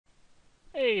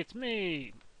Hey, it's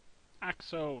me,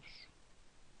 Axos.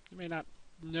 You may not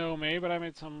know me, but I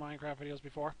made some Minecraft videos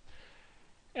before.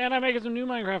 And I'm making some new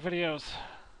Minecraft videos.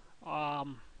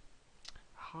 Hot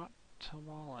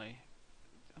tamale.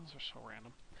 Those are so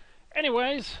random.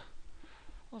 Anyways,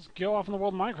 let's go off in the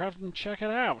world of Minecraft and check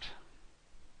it out.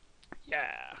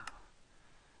 Yeah.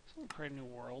 So we'll create a new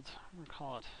world. I'm going to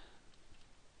call it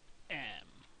M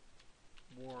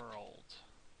World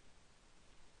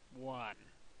 1.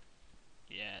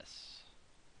 Yes.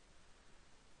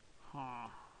 Huh.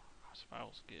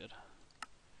 Survival's good.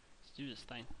 Let's do this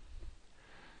thing.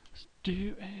 Let's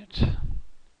do it.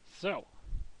 So,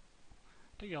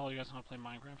 I think all you guys know how to play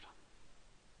Minecraft.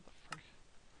 What the frick?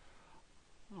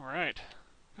 Alright.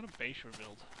 What kind of base should we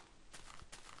build?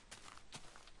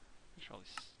 Make sure all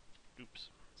these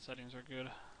settings are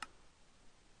good.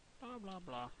 Blah blah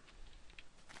blah.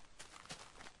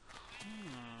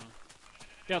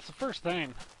 Yeah, it's the first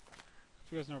thing.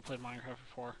 If you guys never played Minecraft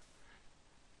before,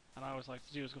 and I always like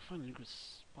to do is go find a new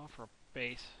spot for a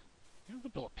base. You know, to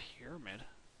build a pyramid.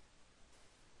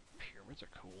 Pyramids are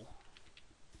cool.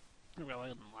 We've got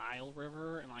like a Nile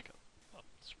River and like a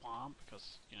swamp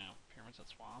because, you know, pyramids had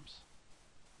swamps.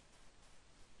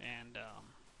 And,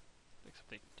 except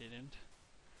they didn't.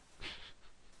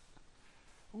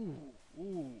 Ooh,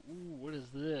 what is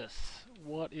this?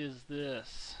 What is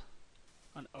this?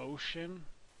 An ocean?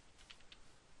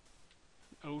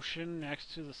 An ocean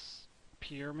next to this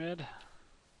pyramid?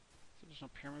 So there's no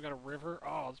pyramid, we got a river?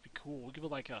 Oh, this would be cool. We could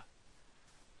put like a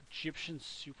Egyptian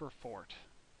super fort.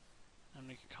 And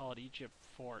we could call it Egypt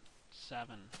Fort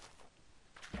 7.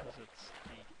 Because it's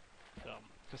the,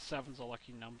 because 7's a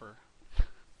lucky number.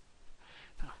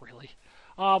 Not really.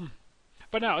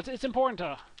 But no, it's important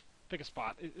to pick a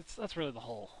spot. That's really the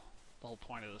whole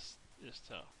point of this, is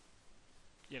to,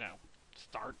 you know,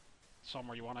 start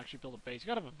somewhere you want to actually build a base. You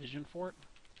gotta have a vision for it.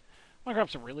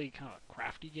 Minecraft's a really kind of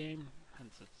crafty game,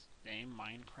 hence its name,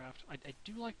 Minecraft. I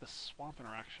do like the swamp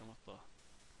interaction with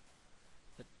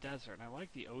the desert, and I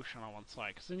like the ocean on one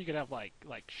side, because then you could have like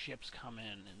ships come in,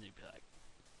 and they'd be like,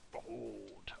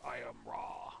 "Behold, I am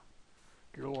Ra,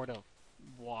 Lord of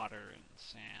water and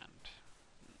sand."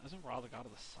 Isn't Ra the god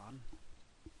of the sun?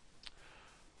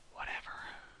 Whatever.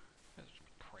 That's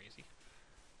crazy.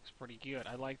 It's pretty good.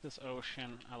 I like this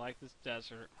ocean. I like this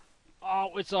desert.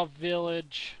 Oh, it's a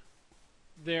village.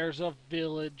 There's a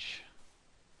village.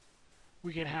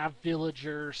 We can have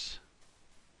villagers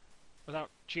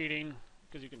without cheating,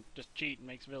 because you can just cheat and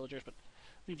make villagers, but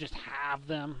you just have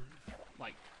them,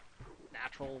 like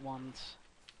natural ones.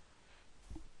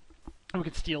 And we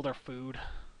can steal their food.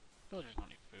 Villagers don't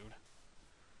need food.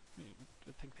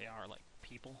 I think they are like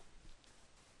people.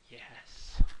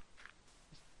 Yes.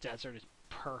 This desert is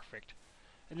perfect.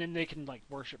 And then they can like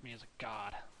worship me as a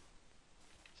god.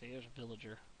 See, there's a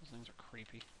villager. Those things are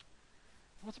creepy.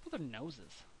 What's up with their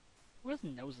noses? Who has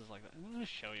noses like that? I'm going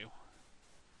to show you.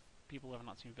 People who have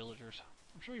not seen villagers.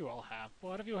 I'm sure you all have.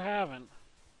 What if you haven't?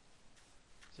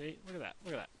 See? Look at that.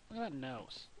 Look at that. Look at that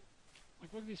nose.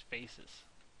 Like, look at these faces.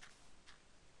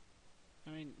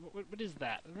 I mean, what is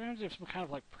that? It reminds me of some kind of,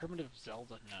 like, primitive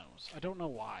Zelda nose. I don't know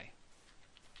why.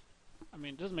 I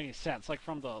mean, it doesn't make any sense. Like,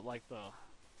 from the, like, the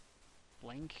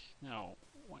Link? No.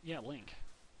 Yeah, Link.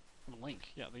 From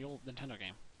Link. Yeah, the old Nintendo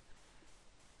game.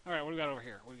 Alright, what do we got over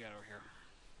here? What do we got over here?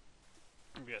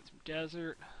 We got some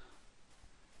desert.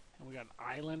 And we got an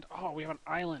island. Oh, we have an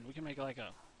island. We can make like a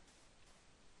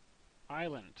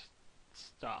island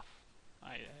stuff.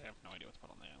 I have no idea what's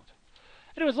put on the island.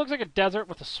 Anyways, it looks like a desert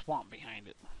with a swamp behind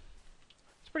it.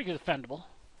 It's pretty good defendable.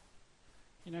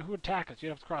 You know, who would attack us? You'd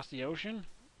have to cross the ocean,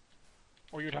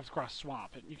 or you'd have to cross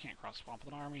swamp. And you can't cross swamp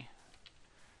with an army.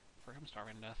 Frick, I'm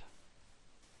starving to death.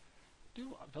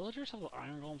 Do villagers have the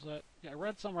iron golems that? Yeah, I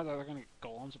read somewhere that they're going to get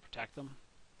golems to protect them,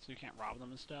 so you can't rob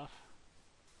them and stuff.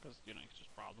 Because, you know, you can just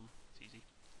rob them. It's easy.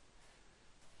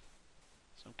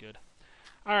 So good.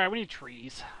 Alright, we need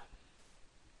trees.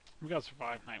 We gotta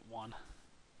survive night 1.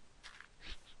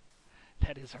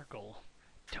 That is our goal.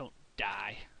 Don't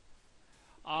die.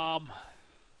 Coal.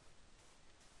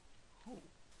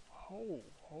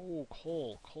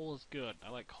 Coal is good. I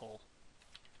like coal.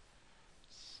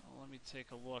 So let me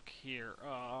take a look here.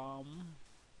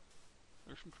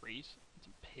 There's some trees.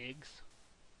 Some pigs.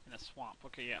 In a swamp.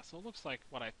 Okay, yeah, so it looks like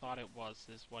what I thought it was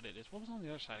is what it is. What was on the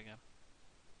other side again?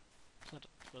 Was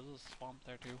there a swamp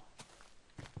there too?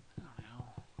 I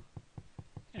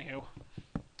don't know. Anywho.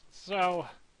 So,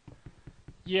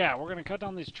 yeah, we're going to cut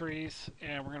down these trees,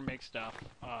 and we're going to make stuff.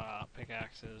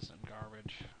 Pickaxes and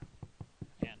garbage.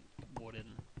 And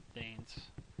wooden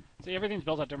things. See, everything's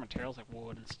built out of different materials, like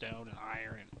wood and stone and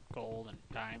iron and gold and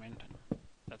diamond. And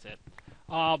that's it.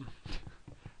 Um,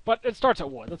 but it starts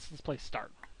at wood. Let's this place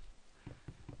start.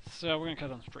 So we're gonna cut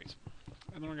down some trees,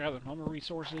 and then we're gonna gather normal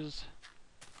resources.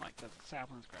 Like that's the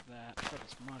saplings. Grab that. Grab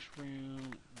this mushroom.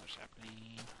 Another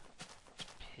sapling.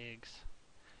 Pigs.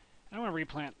 And I'm gonna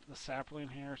replant the sapling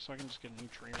here so I can just get a new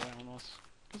tree around us.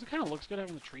 Because it kind of looks good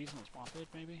having the trees in the swamp bit,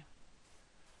 maybe.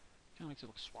 Kind of makes it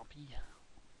look swampy.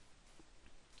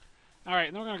 Alright,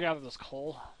 and then we're going to gather this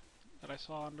coal that I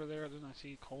saw under there. Didn't I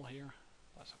see coal here?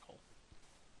 Oh, I saw coal.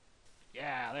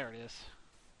 Yeah, there it is.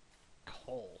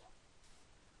 Coal.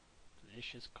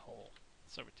 Delicious coal.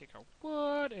 So we take our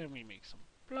wood and we make some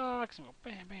blocks and we go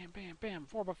bam, bam, bam, bam.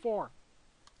 4x4.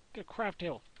 Get a craft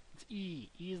table. It's E.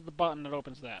 E is the button that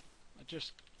opens that. I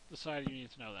just decided you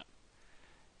need to know that.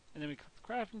 And then we click the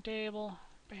crafting table.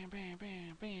 Bam, bam,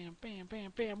 bam, bam, bam,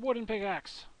 bam, bam. Wooden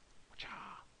pickaxe. Wacha.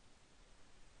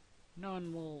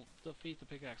 None will defeat the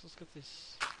pickaxe. Let's get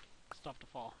this stuff to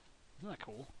fall. Isn't that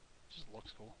cool? It just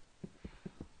looks cool.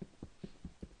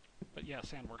 But yeah,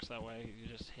 sand works that way. You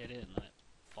just hit it and then it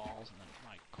falls and then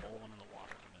like coal into the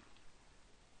water.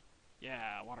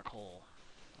 Yeah, water coal.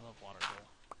 I love water coal.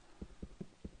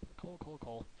 Coal, coal,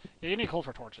 coal. Yeah, you need coal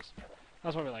for torches.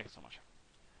 That's why we like it so much.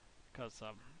 Because,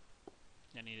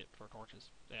 you need it for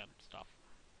torches and stuff.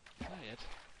 Is that it?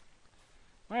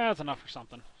 Well, that's enough for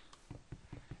something.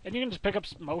 And you can just pick up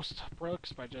most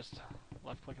bricks by just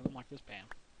left-clicking them like this. Bam.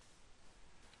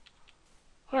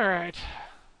 Alright.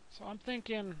 So I'm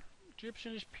thinking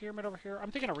Egyptian-ish pyramid over here.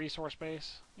 I'm thinking a resource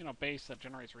base. You know, base that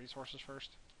generates resources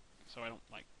first. So I don't,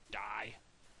 like, die.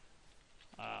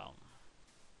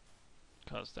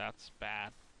 Because that's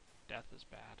bad. Death is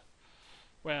bad.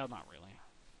 Well, not really.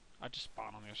 I just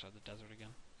spawn on the other side of the desert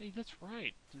again. Hey, that's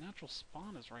right. The natural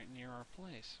spawn is right near our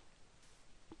place.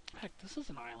 Heck, this is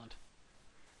an island.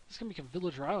 This can become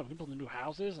villager island. We can build new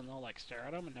houses and they'll like stare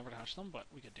at them and never touch them, but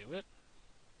we could do it.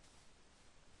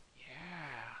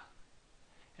 Yeah.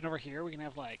 And over here we can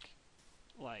have like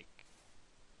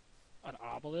an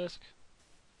obelisk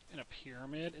and a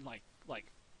pyramid and like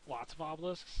lots of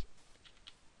obelisks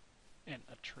and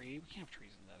a tree. We can't have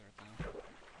trees in the desert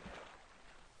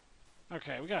though.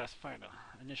 Okay, we gotta find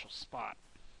an initial spot.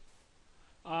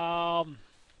 Problem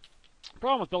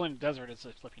with building a desert is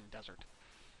a flipping desert.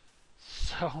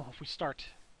 So if we start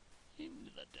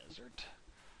in the desert,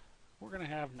 we're gonna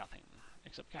have nothing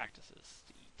except cactuses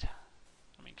to eat.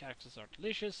 I mean, cactuses are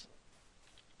delicious,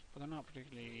 but they're not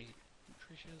particularly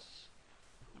nutritious.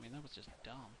 I mean, that was just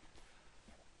dumb.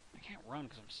 I can't run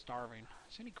because I'm starving.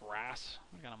 Is there any grass?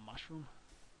 I got a mushroom.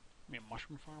 I mean, a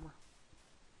mushroom farmer.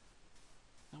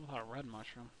 Not without a red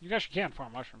mushroom. You actually can't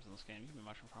farm mushrooms in this game. You can be a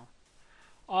mushroom farmer.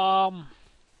 I'm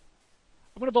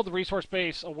going to build the resource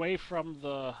base away from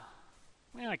the...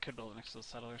 Man, I could build it next to the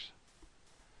settlers.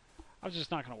 I was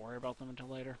just not going to worry about them until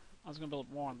later. I was going to build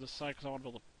it more on this side because I want to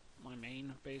build my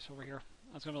main base over here.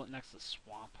 I was going to build it next to the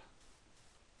swamp.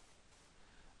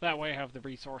 That way I have the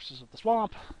resources of the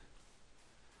swamp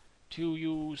to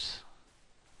use.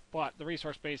 But the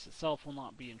resource base itself will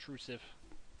not be intrusive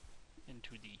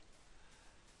into the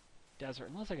desert,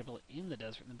 unless I can build it in the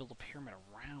desert and then build a pyramid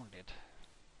around it.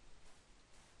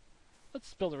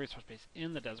 Let's build a resource base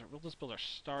in the desert. We'll just build our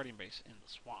starting base in the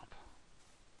swamp.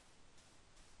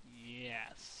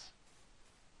 Yes.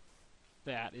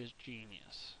 That is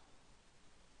genius.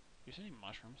 Do you see any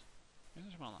mushrooms? Maybe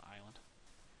there's one on the island.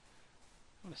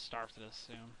 I'm gonna starve to this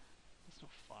soon. That's no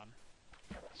fun.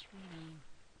 Swimming.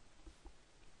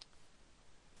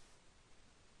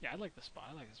 Yeah, I like this spot.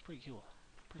 I like this. It's pretty cool.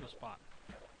 Pretty cool spot.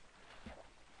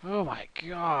 Oh my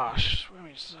gosh,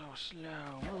 swimming so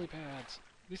slow. Lily pads.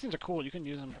 These things are cool. You can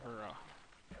use them for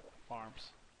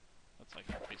farms. That's like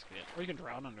basically it. Or you can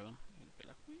drown under them. You'd be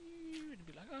like, wee, and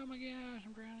be like, oh my gosh,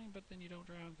 I'm drowning. But then you don't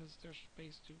drown because there's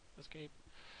space to escape.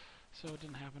 So it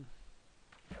didn't happen.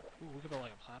 Ooh, we could build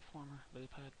like a platformer, lily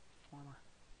pad former.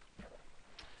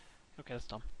 Okay, that's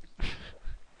dumb.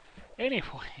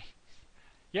 Anyway,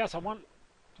 yes, I won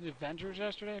the Avengers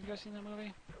yesterday. Have you guys seen that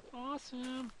movie?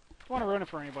 Awesome. I don't want to ruin it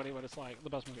for anybody, but it's like the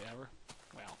best movie ever.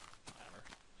 Well, not ever.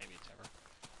 Maybe it's ever.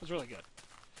 It was really good.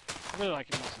 I really like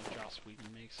it most of Joss Whedon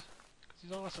makes. Because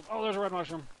he's awesome. Oh, there's a red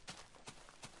mushroom.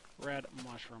 Red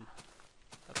mushroom.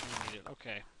 That's what we needed.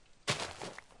 Okay.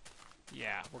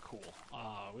 Yeah, we're cool.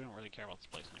 We don't really care about this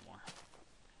place anymore.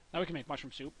 Now we can make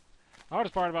mushroom soup. The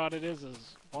hardest part about it is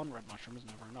one red mushroom is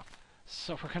never enough.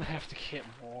 So we're going to have to get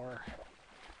more.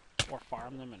 Or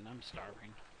farm them, and I'm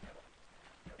starving.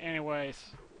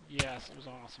 Anyways, yes, it was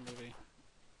an awesome movie.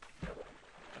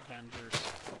 Avengers.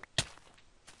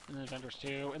 And then Avengers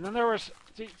 2. And then there was...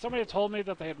 See, somebody had told me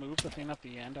that they had moved the thing at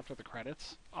the end after the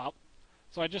credits up.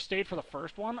 So I just stayed for the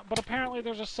first one, but apparently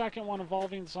there's a second one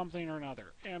involving something or another.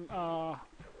 And, I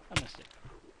missed it.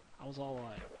 I was all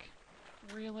like,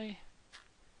 really?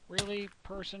 Really,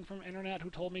 person from internet who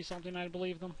told me something, I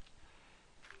believe them?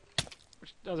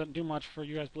 Which doesn't do much for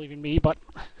you guys believing me, but...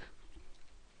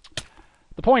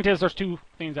 The point is, there's two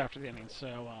things after the ending,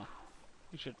 so,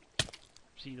 you should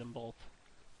see them both.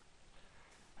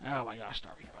 Oh my gosh,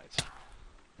 starving bites.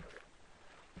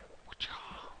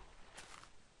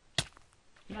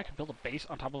 You know, I could build a base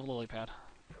on top of a lily pad.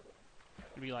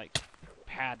 It'd be like,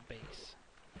 pad base.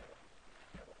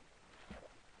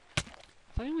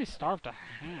 I only starved a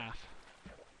half.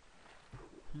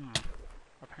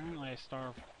 Apparently I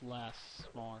starved less,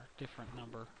 more, different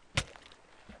number.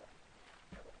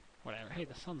 Whatever. Hey,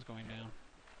 the sun's going down.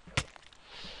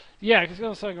 Yeah, because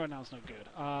the sun going down is no good.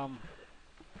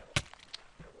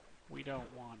 We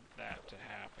don't want that to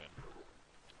happen.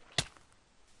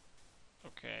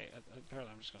 Okay,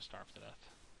 apparently I'm just going to starve to death.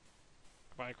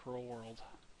 Goodbye, cruel world.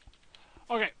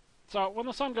 Okay, so when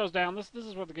the sun goes down, this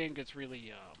is where the game gets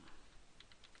really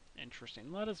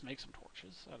interesting. Let us make some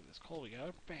torches out of this coal we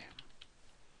got. Bam.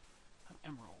 An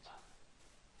emerald.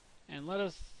 And let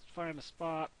us find a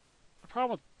spot. The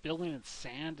problem with building in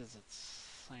sand is it's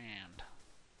sand.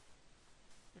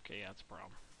 Okay, yeah, it's a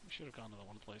problem. We should have gone to the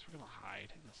one place. We're going to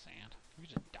hide in the sand. We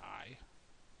could just die.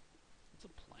 That's a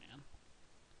plan.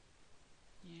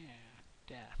 Yeah,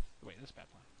 death. Wait, that's a bad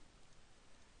plan.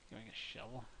 Getting a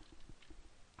shovel.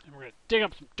 And we're going to dig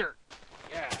up some dirt.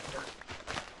 Yeah, dirt.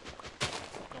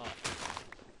 God.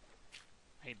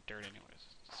 I hate dirt anyways.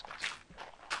 It's disgusting.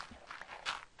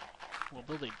 We'll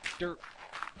build a dirt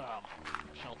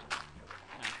shelter.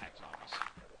 And hack zombies.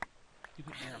 You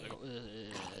put air, they go,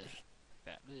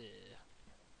 that,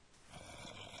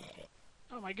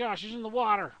 Oh my gosh, he's in the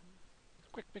water!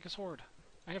 Quick, make a sword.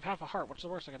 I have half a heart. What's the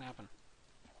worst that can happen?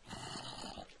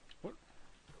 What?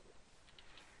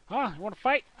 Huh? You want to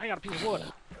fight? I got a piece of wood.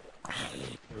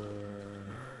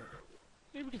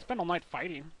 Maybe we can spend all night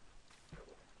fighting.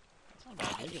 That's not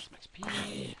bad. Maybe get some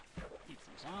XP. Eat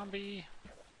some zombie.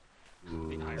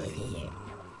 The irony.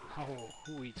 Oh,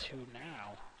 who eats who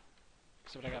now?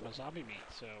 Except I got no zombie meat,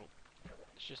 so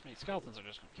it's just me. Skeletons are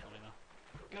just gonna kill me though.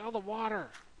 Get out of the water!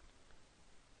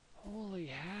 Holy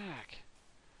heck!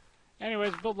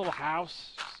 Anyways, build a little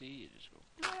house. See, you just go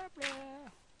blah blah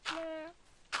blah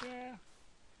blah.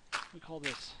 We call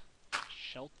this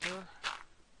shelter.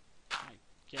 I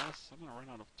guess I'm gonna run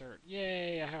out of dirt.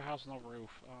 Yay! I have a house with no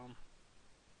roof.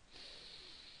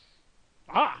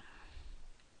 I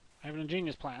have an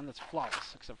ingenious plan that's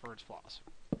flawless, except for its flaws.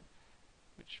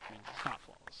 Which means it's not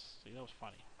flawless. See, that was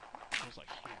funny. It was like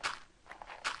here.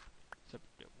 Except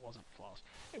it wasn't flawless.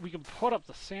 We can put up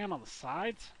the sand on the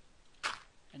sides,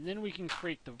 and then we can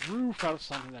create the roof out of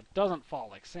something that doesn't fall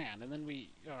like sand. And then we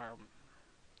are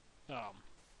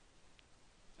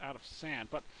out of sand.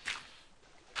 But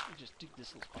we just dig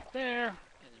this little spot there,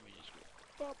 and then we just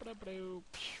go.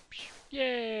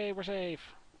 Yay, we're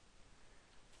safe.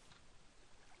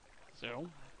 So,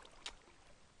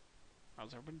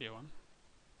 how's everyone doing?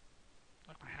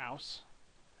 Like my house.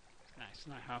 Nice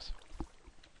house.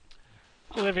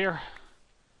 I live here.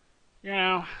 You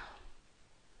know.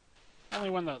 Only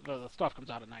when the stuff comes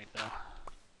out at night,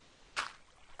 though.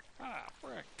 Ah,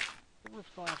 frick. The roof's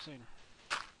collapsing.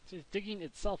 It's digging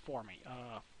itself for me.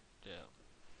 Yeah.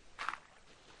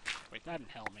 Wait, that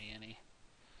didn't help me any.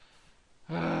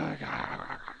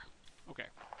 Okay.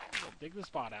 We'll dig the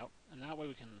spot out, and that way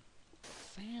we can put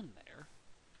sand there.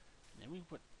 And then we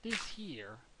put this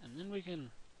here, and then we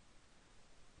can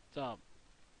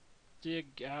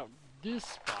dig out this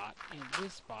spot and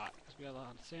this spot, because we got a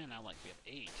lot of sand now, like we have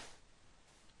 8.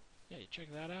 Yeah, you check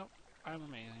that out? I'm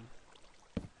amazing.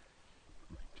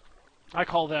 I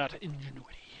call that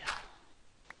ingenuity.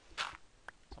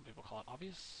 Some people call it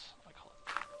obvious. I call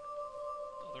it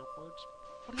other words.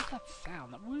 What is that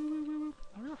sound? That woo woo woo woo?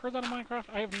 Have you ever heard that in Minecraft?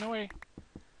 I have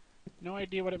no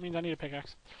idea what it means. I need a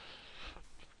pickaxe.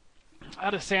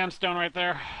 That is sandstone right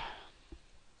there.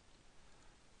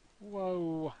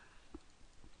 Whoa.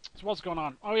 So what's going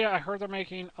on? Oh yeah, I heard they're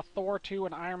making a Thor 2,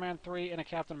 an Iron Man 3, and a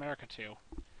Captain America 2.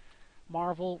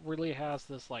 Marvel really has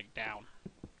this, like, down.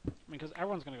 I mean, because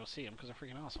everyone's going to go see them, because they're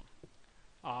freaking awesome.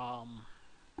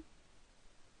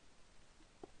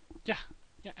 Yeah,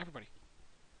 everybody.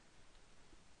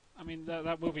 I mean,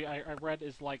 that movie I read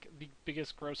is, like, the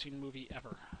biggest grossing movie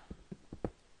ever.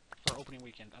 For opening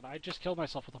weekend. And I just killed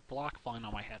myself with a block falling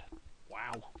on my head.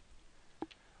 Wow.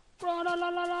 La la la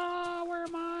la la! Where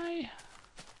am I?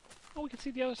 Oh, we can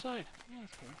see the other side. Yeah,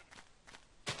 that's cool.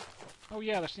 Oh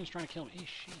yeah, this thing's trying to kill me. Hey,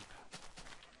 sheep.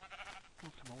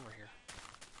 Oh, come over here.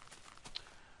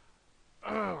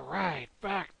 Alright,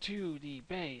 back to the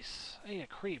base. Hey, a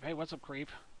creep. Hey, what's up, creep?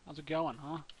 How's it going,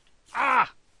 huh?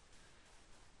 Ah!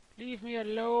 Leave me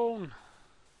alone!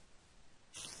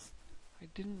 I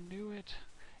didn't do it.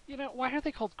 You know, why are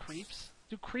they called creeps?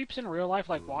 Do creeps in real life,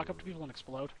 like, walk up to people and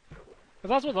explode? Because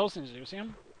that's what those things do, see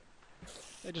them?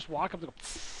 They just walk up and go,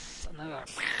 psst, and then they're like,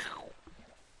 wow.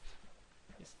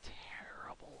 It's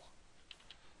terrible.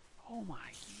 Oh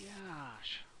my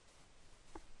gosh.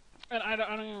 And I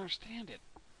don't understand it.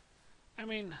 I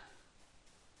mean,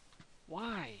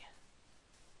 why?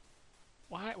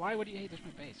 Why would you... Hey, there's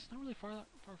my base. It's not really far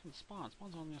from the spawn.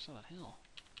 Spawn's on the other side of that hill.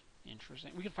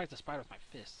 Interesting. We can fight the spider with my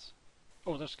fists.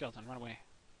 Oh, there's a skeleton. Run away.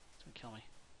 It's gonna kill me.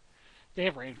 They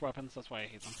have ranged weapons. That's why I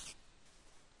hate them.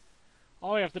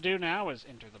 All we have to do now is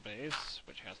enter the base,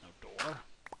 which has no door.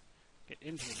 Get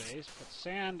into the base. Put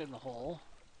sand in the hole.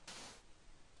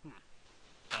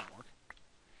 That'll work.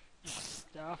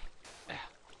 Stuff.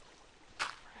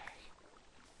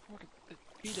 Look,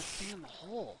 you need to sand the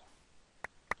hole.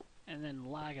 And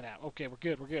then lag it out. Okay, we're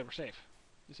good, we're safe.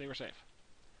 You say we're safe.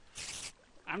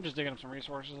 I'm just digging up some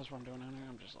resources, that's what I'm doing down here.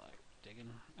 I'm just like, digging.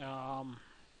 I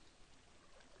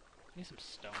need some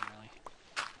stone, really.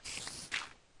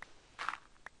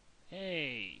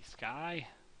 Hey, Sky.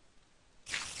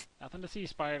 Nothing to see,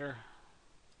 spider.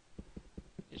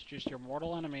 It's just your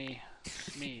mortal enemy,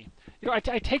 me. You know, I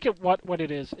take it what it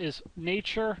is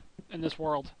nature in this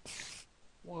world.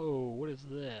 Whoa, what is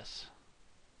this?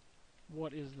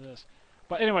 What is this?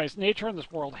 But anyways, nature in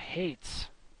this world hates,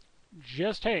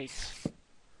 just hates,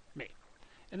 me.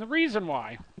 And the reason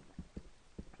why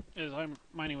is I'm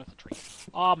mining with a tree.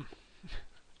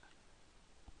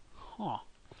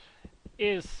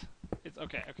 It's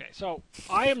okay, so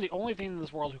I am the only thing in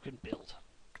this world who can build.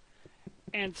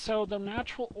 And so the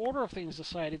natural order of things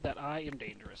decided that I am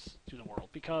dangerous to the world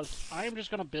because I am just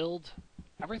going to build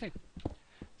everything.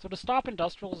 So to stop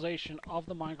industrialization of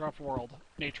the Minecraft world,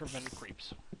 nature invented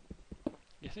creeps.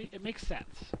 You see, it makes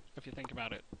sense if you think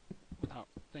about it without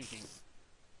thinking.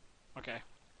 Okay,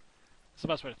 it's the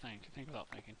best way to think. Think without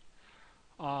thinking.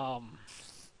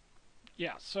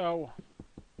 Yeah. So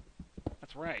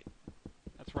that's right.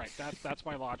 That's right. That's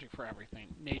my logic for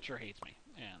everything. Nature hates me,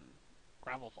 and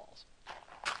gravel falls.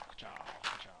 Ka-chow,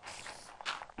 ka-chow.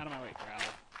 Out of my way,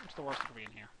 gravel. What's the worst that could be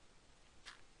in here?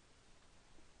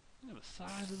 Look at the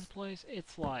size of this place.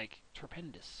 It's like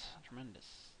tremendous.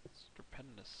 It's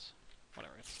stupendous.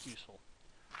 Whatever, it's useful.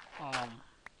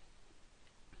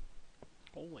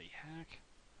 Holy heck.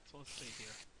 So let's see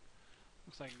here.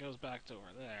 Looks like it goes back to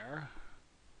over there.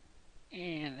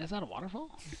 And is that a waterfall?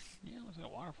 Yeah, it looks like a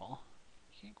waterfall.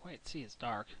 You can't quite see, it's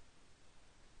dark.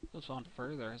 Goes on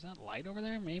further. Is that light over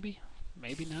there? Maybe.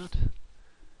 Maybe not.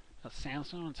 A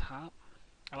sandstone on top.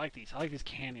 I like these. I like these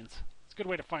canyons. It's a good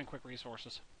way to find quick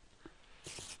resources.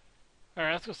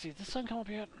 Alright, let's go see. Did the sun come up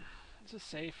yet? Is it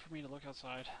safe for me to look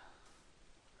outside?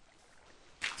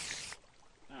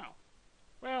 Oh.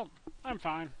 Well, I'm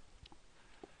fine.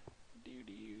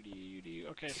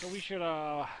 Okay, so we should,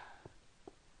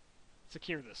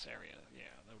 secure this area.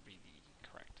 Yeah, that would be the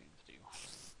correct thing to do.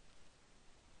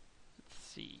 Let's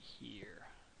see here.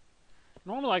 I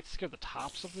normally like to secure the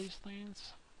tops of these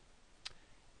things.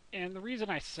 And the reason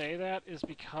I say that is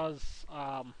because,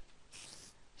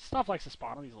 stuff likes to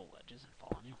spawn on these little ledges and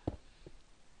fall on you.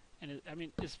 And I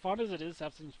mean, as fun as it is to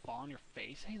have things fall on your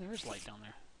face, hey, there is light down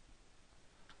there.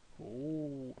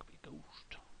 Oh, could be a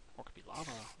ghost. Or could be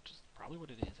lava, which is probably what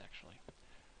it is, actually.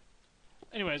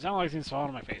 Anyways, I don't like things falling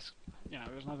on my face. You know,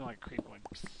 there's nothing like a creep going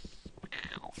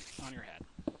on your head.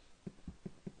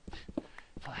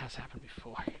 That has happened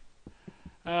before.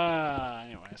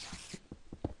 Anyways.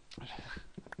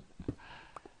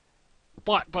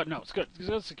 But no, it's good.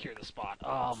 Let's secure the spot.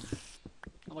 I'll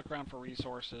look around for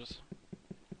resources.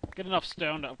 Get enough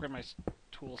stone to upgrade my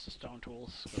tools to stone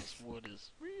tools, because wood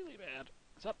is really bad.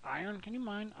 Is that iron? Can you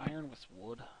mine iron with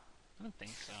wood? I don't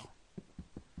think so.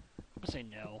 I'm gonna say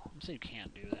no. I'm gonna say you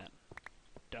can't do that.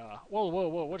 Duh. Whoa, whoa,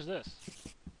 whoa, what is this?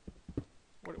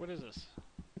 What is this?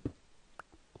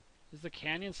 Is the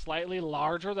canyon slightly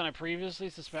larger than I previously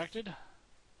suspected?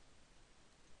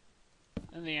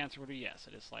 And the answer would be yes,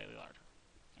 it is slightly larger.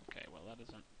 Okay, well that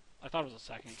isn't... I thought it was a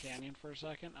second canyon for a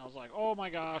second. I was like, oh my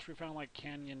gosh, we found like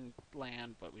canyon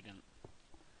land, but we didn't.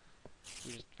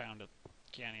 We just found a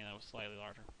canyon that was slightly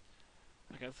larger.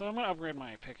 Okay, so I'm going to upgrade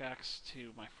my pickaxe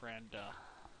to my friend,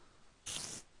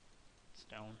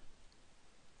 Stone.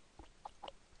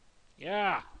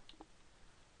 Yeah!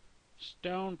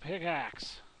 Stone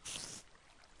pickaxe.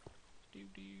 Do.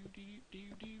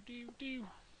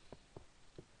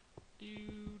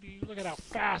 Look at how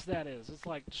fast that is. It's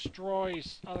like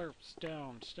destroys other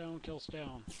stone. Stone kills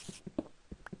stone.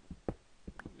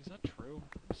 Is that true?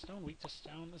 Is stone weak to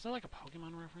stone? Is that like a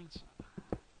Pokemon reference?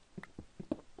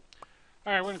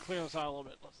 Alright, we're gonna clear this out a little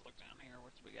bit. Let's look down here.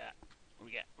 What do we got? What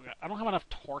do we got? I don't have enough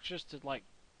torches to, like,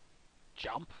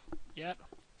 jump yet.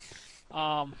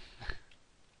 As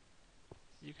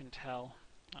you can tell,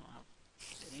 I don't have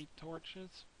any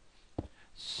torches.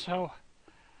 So,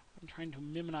 I'm trying to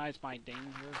minimize my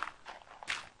danger.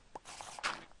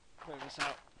 Clear this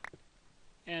out.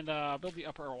 And build the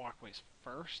upper walkways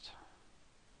first.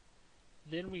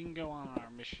 Then we can go on our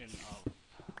mission of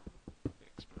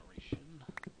exploration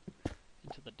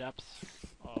into the depths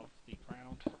of the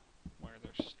ground where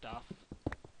there's stuff.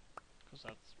 Because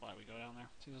that's why we go down there.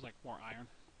 See, there's like more iron.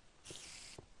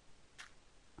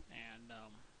 And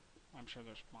I'm sure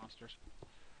there's monsters.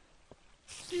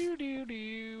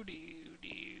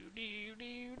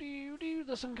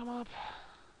 The sun come up.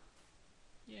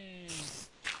 Yay.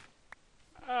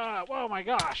 Whoa, my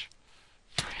gosh.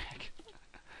 Frick.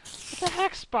 What the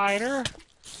heck, spider?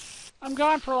 I'm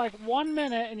gone for like 1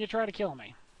 minute and you try to kill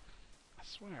me. I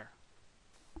swear.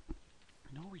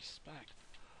 No respect.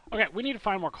 Okay, we need to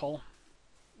find more coal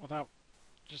without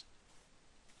just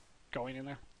going in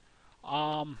there.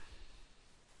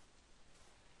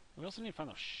 We also need to find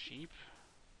those sheep.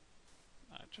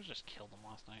 I should have just killed them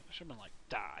last night. I should have been like,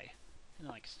 die. And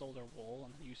then like stole their wool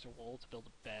and then used their wool to build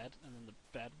a bed. And then the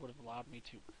bed would have allowed me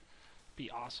to be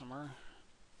awesomer.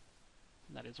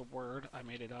 And that is a word. I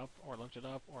made it up, or looked it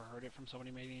up, or heard it from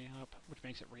somebody making it up, which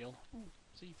makes it real. Ooh,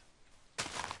 seeds.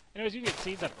 Anyways, you can get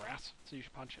seeds out of grass, so you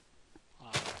should punch it.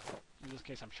 In this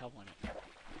case, I'm shoveling it.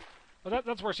 But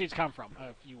that's where seeds come from.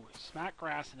 If you smack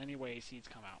grass in any way, seeds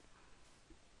come out.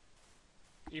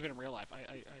 Even in real life,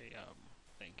 I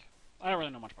think. I don't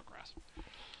really know much about grass.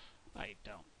 I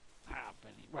don't have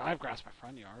any. Well, I have grass in my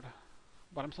front yard,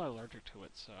 but I'm slightly allergic to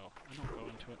it, so I don't go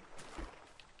into it.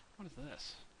 What is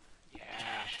this?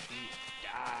 Yeah, sheep,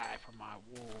 die for my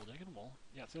wool. Did I get a wool?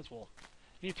 Yeah, see, that's wool.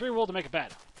 You need 3 wool to make a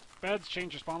bed. Beds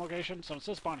change your spawn location, so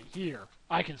instead of spawning here,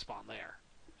 I can spawn there.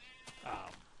 Yeah.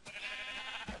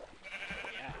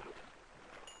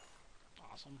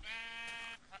 Awesome.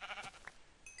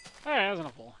 Alright, that's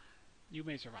enough wool. You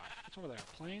may survive. What's over there?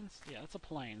 Plains? Yeah, that's a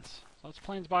plains. So that's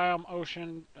plains biome,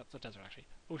 ocean. That's a desert, actually.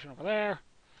 Ocean over there.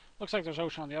 Looks like there's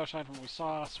ocean on the other side from what we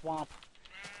saw. Swamp.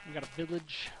 We got a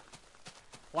village.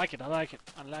 I like it. I like it.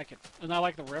 I like it. And I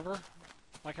like the river.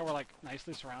 I like how we're, like,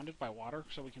 nicely surrounded by water,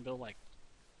 so we can build, like,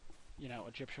 you know,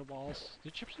 Egyptian walls. Do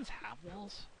Egyptians have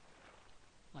walls?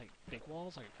 Like, big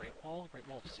walls? Like a Great Wall? Great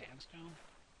Wall of sandstone?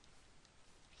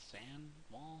 Sand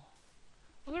wall?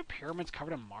 Were there pyramids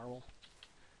covered in marble?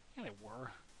 Yeah, they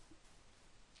were.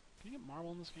 Can you get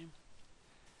marble in this game?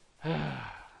 No.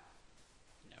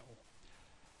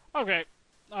 Okay.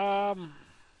 I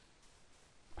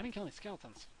didn't kill any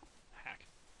skeletons. Heck.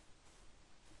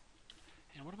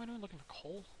 And what am I doing looking for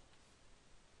coal?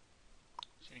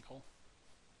 See any coal?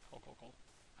 Coal.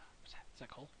 What's that? Is that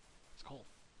coal? It's coal.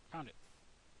 Found it.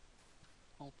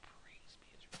 Oh, praise be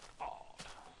as God.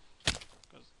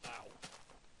 Because, ow.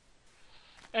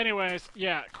 Anyways,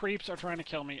 yeah, creeps are trying to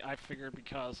kill me, I figured,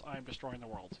 because I'm destroying the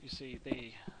world. You see,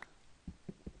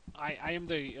 I am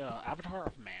the avatar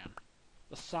of man.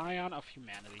 The scion of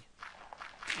humanity.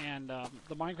 And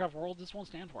the Minecraft world just won't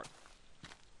stand for it.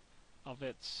 Of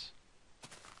its,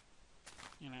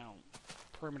 you know,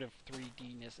 primitive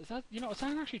 3D-ness. Is that, you know, it's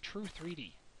not actually true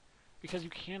 3D. Because you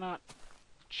cannot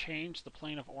change the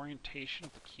plane of orientation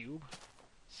of the cube.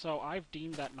 So I've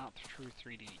deemed that not true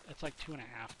 3D. It's like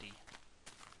 2.5D.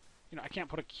 You know, I can't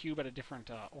put a cube at a different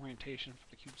orientation for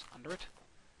the cubes under it.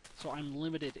 So I'm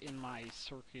limited in my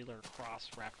circular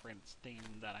cross-reference thing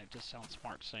that I just sound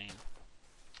smart saying.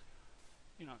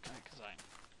 You know, because I'm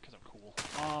cool.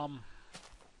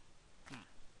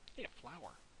 Hey, a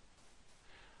flower.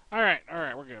 Alright,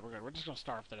 we're good. We're just gonna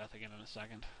starve to death again in a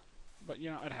second. But,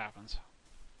 you know, it happens.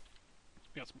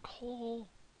 We got some coal.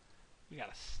 We got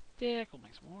a stick. We'll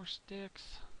make some more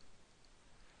sticks.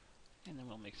 And then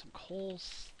we'll make some coal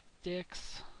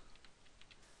sticks.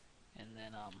 And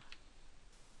then,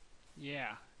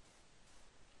 yeah.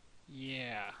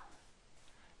 Yeah.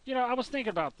 You know, I was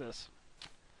thinking about this.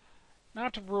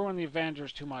 Not to ruin the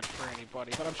Avengers too much for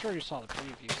anybody, but I'm sure you saw the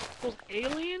previews. Those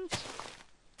aliens?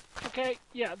 Okay,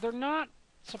 yeah, they're not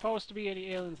supposed to be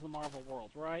any aliens in the Marvel world,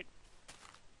 right?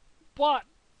 But,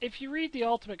 if you read the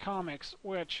Ultimate Comics,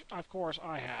 which, of course,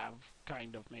 I have,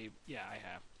 kind of, maybe, yeah, I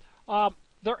have,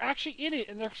 they're actually in it,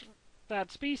 and they're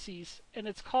that species, and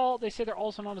it's called, they say they're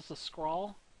also known as the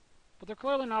Skrull, but they're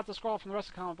clearly not the Skrull from the rest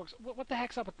of the comic books. What the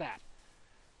heck's up with that?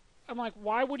 I'm like,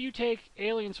 why would you take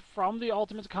aliens from the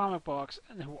Ultimate comic books,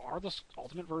 and who are the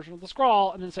Ultimate version of the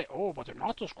Skrull, and then say, oh, but they're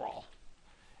not the Skrull,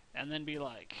 and then be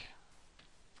like,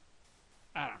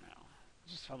 I don't know. I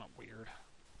just found it weird.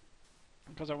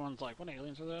 Because everyone's like, what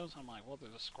aliens are those? I'm like, well, they're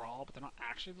the Skrull, but they're not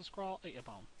actually the Skrull. Eat a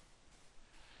bone.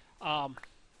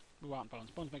 We want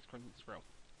bones. Bones makes crimsons grow.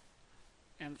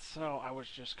 And so I was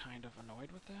just kind of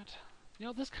annoyed with that. You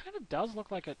know, this kind of does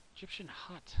look like an Egyptian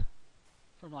hut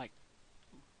from, like,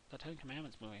 the Ten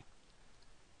Commandments movie.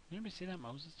 Did anybody see that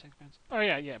Moses Ten Commandments? Oh,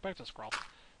 yeah, back to Skrull.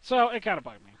 So, it kind of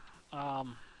bugged me. That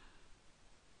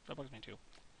bugs me, too.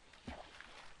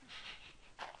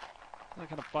 That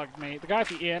kind of bugged me. The guy at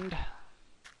the end,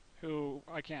 who,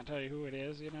 I can't tell you who it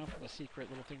is, you know, for the secret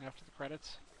little thing after the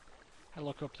credits. I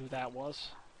looked up who that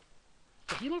was.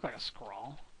 But he looked like a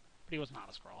Skrull, but he was not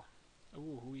a Skrull.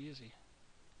 Ooh, who is he?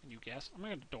 Can you guess? I'm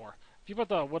making a door. If you put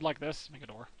the wood like this, make a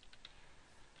door.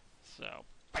 So,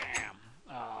 bam,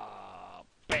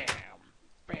 bam,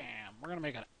 bam. We're gonna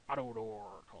make an auto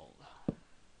door called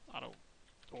auto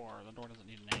door. The door doesn't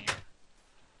need a name.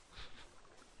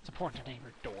 It's important to name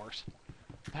your doors.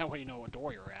 That way you know what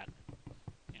door you're at.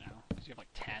 You know, because you have like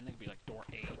 10, it could be like door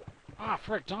 8. Ah,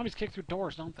 frick, zombies kick through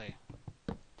doors, don't they?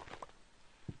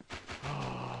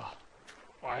 Oh,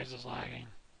 why is this lagging?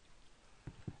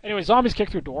 Anyway, zombies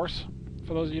kick through doors.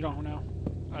 For those of you who don't know,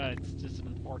 it's just an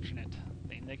unfortunate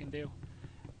thing they can do.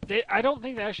 I don't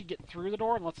think they actually get through the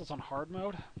door unless it's on hard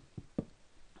mode.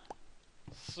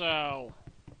 So,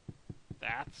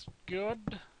 that's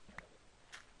good.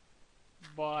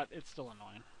 But it's still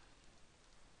annoying.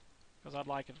 Because I'd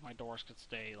like it if my doors could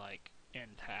stay, like,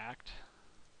 intact.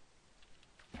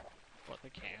 But they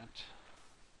can't.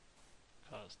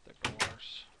 Because the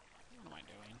doors... What am I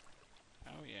doing?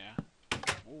 Oh, yeah.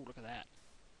 Ooh, look at that.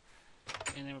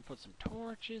 And then we put some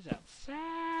torches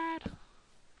outside.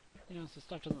 You know, so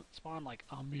stuff doesn't spawn, like,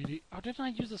 immediately. Oh, didn't I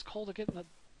use this coal to get in the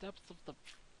depths of the...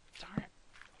 Darn it.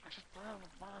 I just...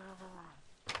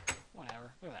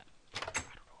 Whatever. Look at that.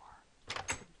 Door.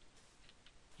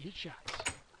 It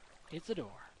shuts. It's a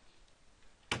door.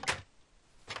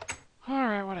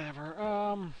 Alright, whatever.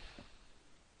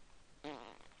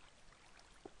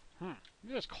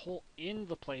 Maybe there's coal in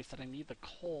the place that I need the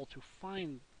coal to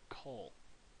find coal.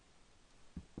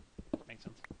 Makes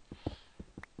sense. Is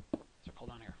there coal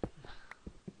down here?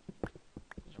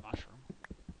 There's a mushroom.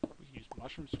 We can use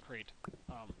mushrooms to create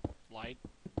light.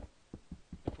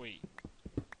 If we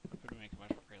make a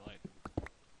mushroom create light.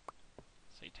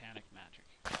 Satanic magic.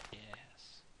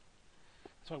 Yes.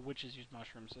 That's why witches use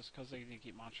mushrooms, just because they need to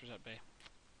keep monsters at bay.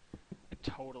 I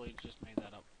totally just made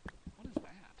that up. What is that?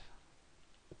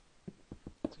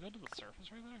 Does it go to the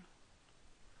surface right there?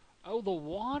 Oh, the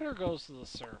water goes to the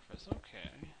surface.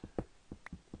 Okay.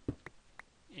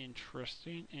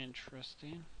 Interesting,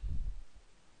 interesting.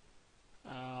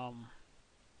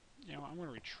 You know, I'm going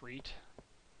to retreat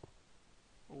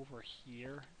over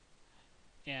here.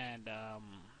 And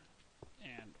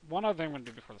one other thing I'm going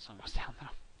to do before the sun goes down, though.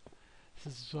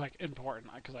 This is, like,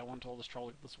 important, because I want to tell this troll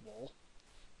to get this wool.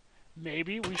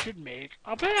 Maybe we should make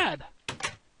a bed!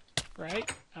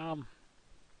 Right?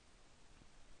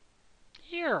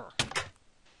 Here!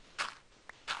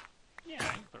 Yeah,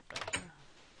 I can put it back here.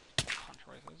 Punch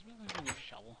right there. There's a new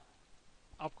shovel.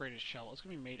 Upgraded shovel. It's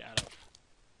going to be made out of...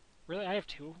 Really? I have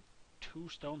two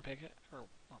stone pickaxes? Or,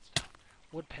 not stone.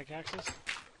 Wood pickaxes?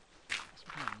 That's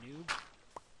what kind of noob.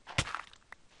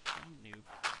 I'm a noob.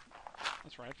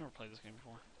 That's right, I've never played this game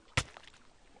before.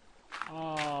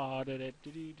 Oh, did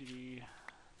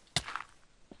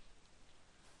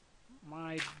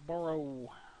my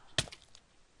burrow.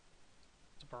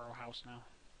 It's a burrow house now.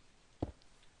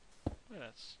 Look at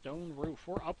that stone roof.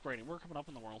 We're upgrading. We're coming up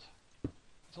in the world.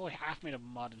 It's only half made of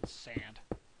mud and sand.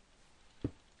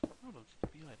 What would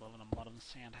it be like living in a mud and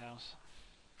sand house?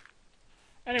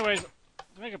 Anyways,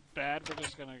 to make a bed, we're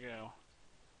just gonna go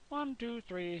 1, 2,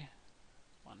 3.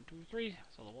 1, 2, 3.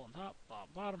 So the wool on top,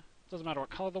 bottom. Doesn't matter what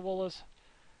color the wool is.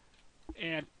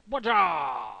 And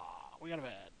whatcha! We got a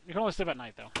bed. You can only sleep at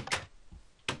night though.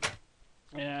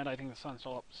 And I think the sun's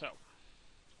still up, so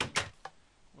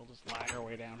we'll just lag our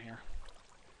way down here.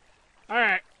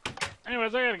 Alright.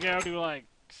 Anyways, I gotta go do like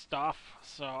stuff,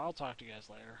 so I'll talk to you guys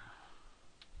later.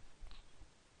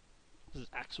 This is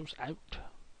Axos out.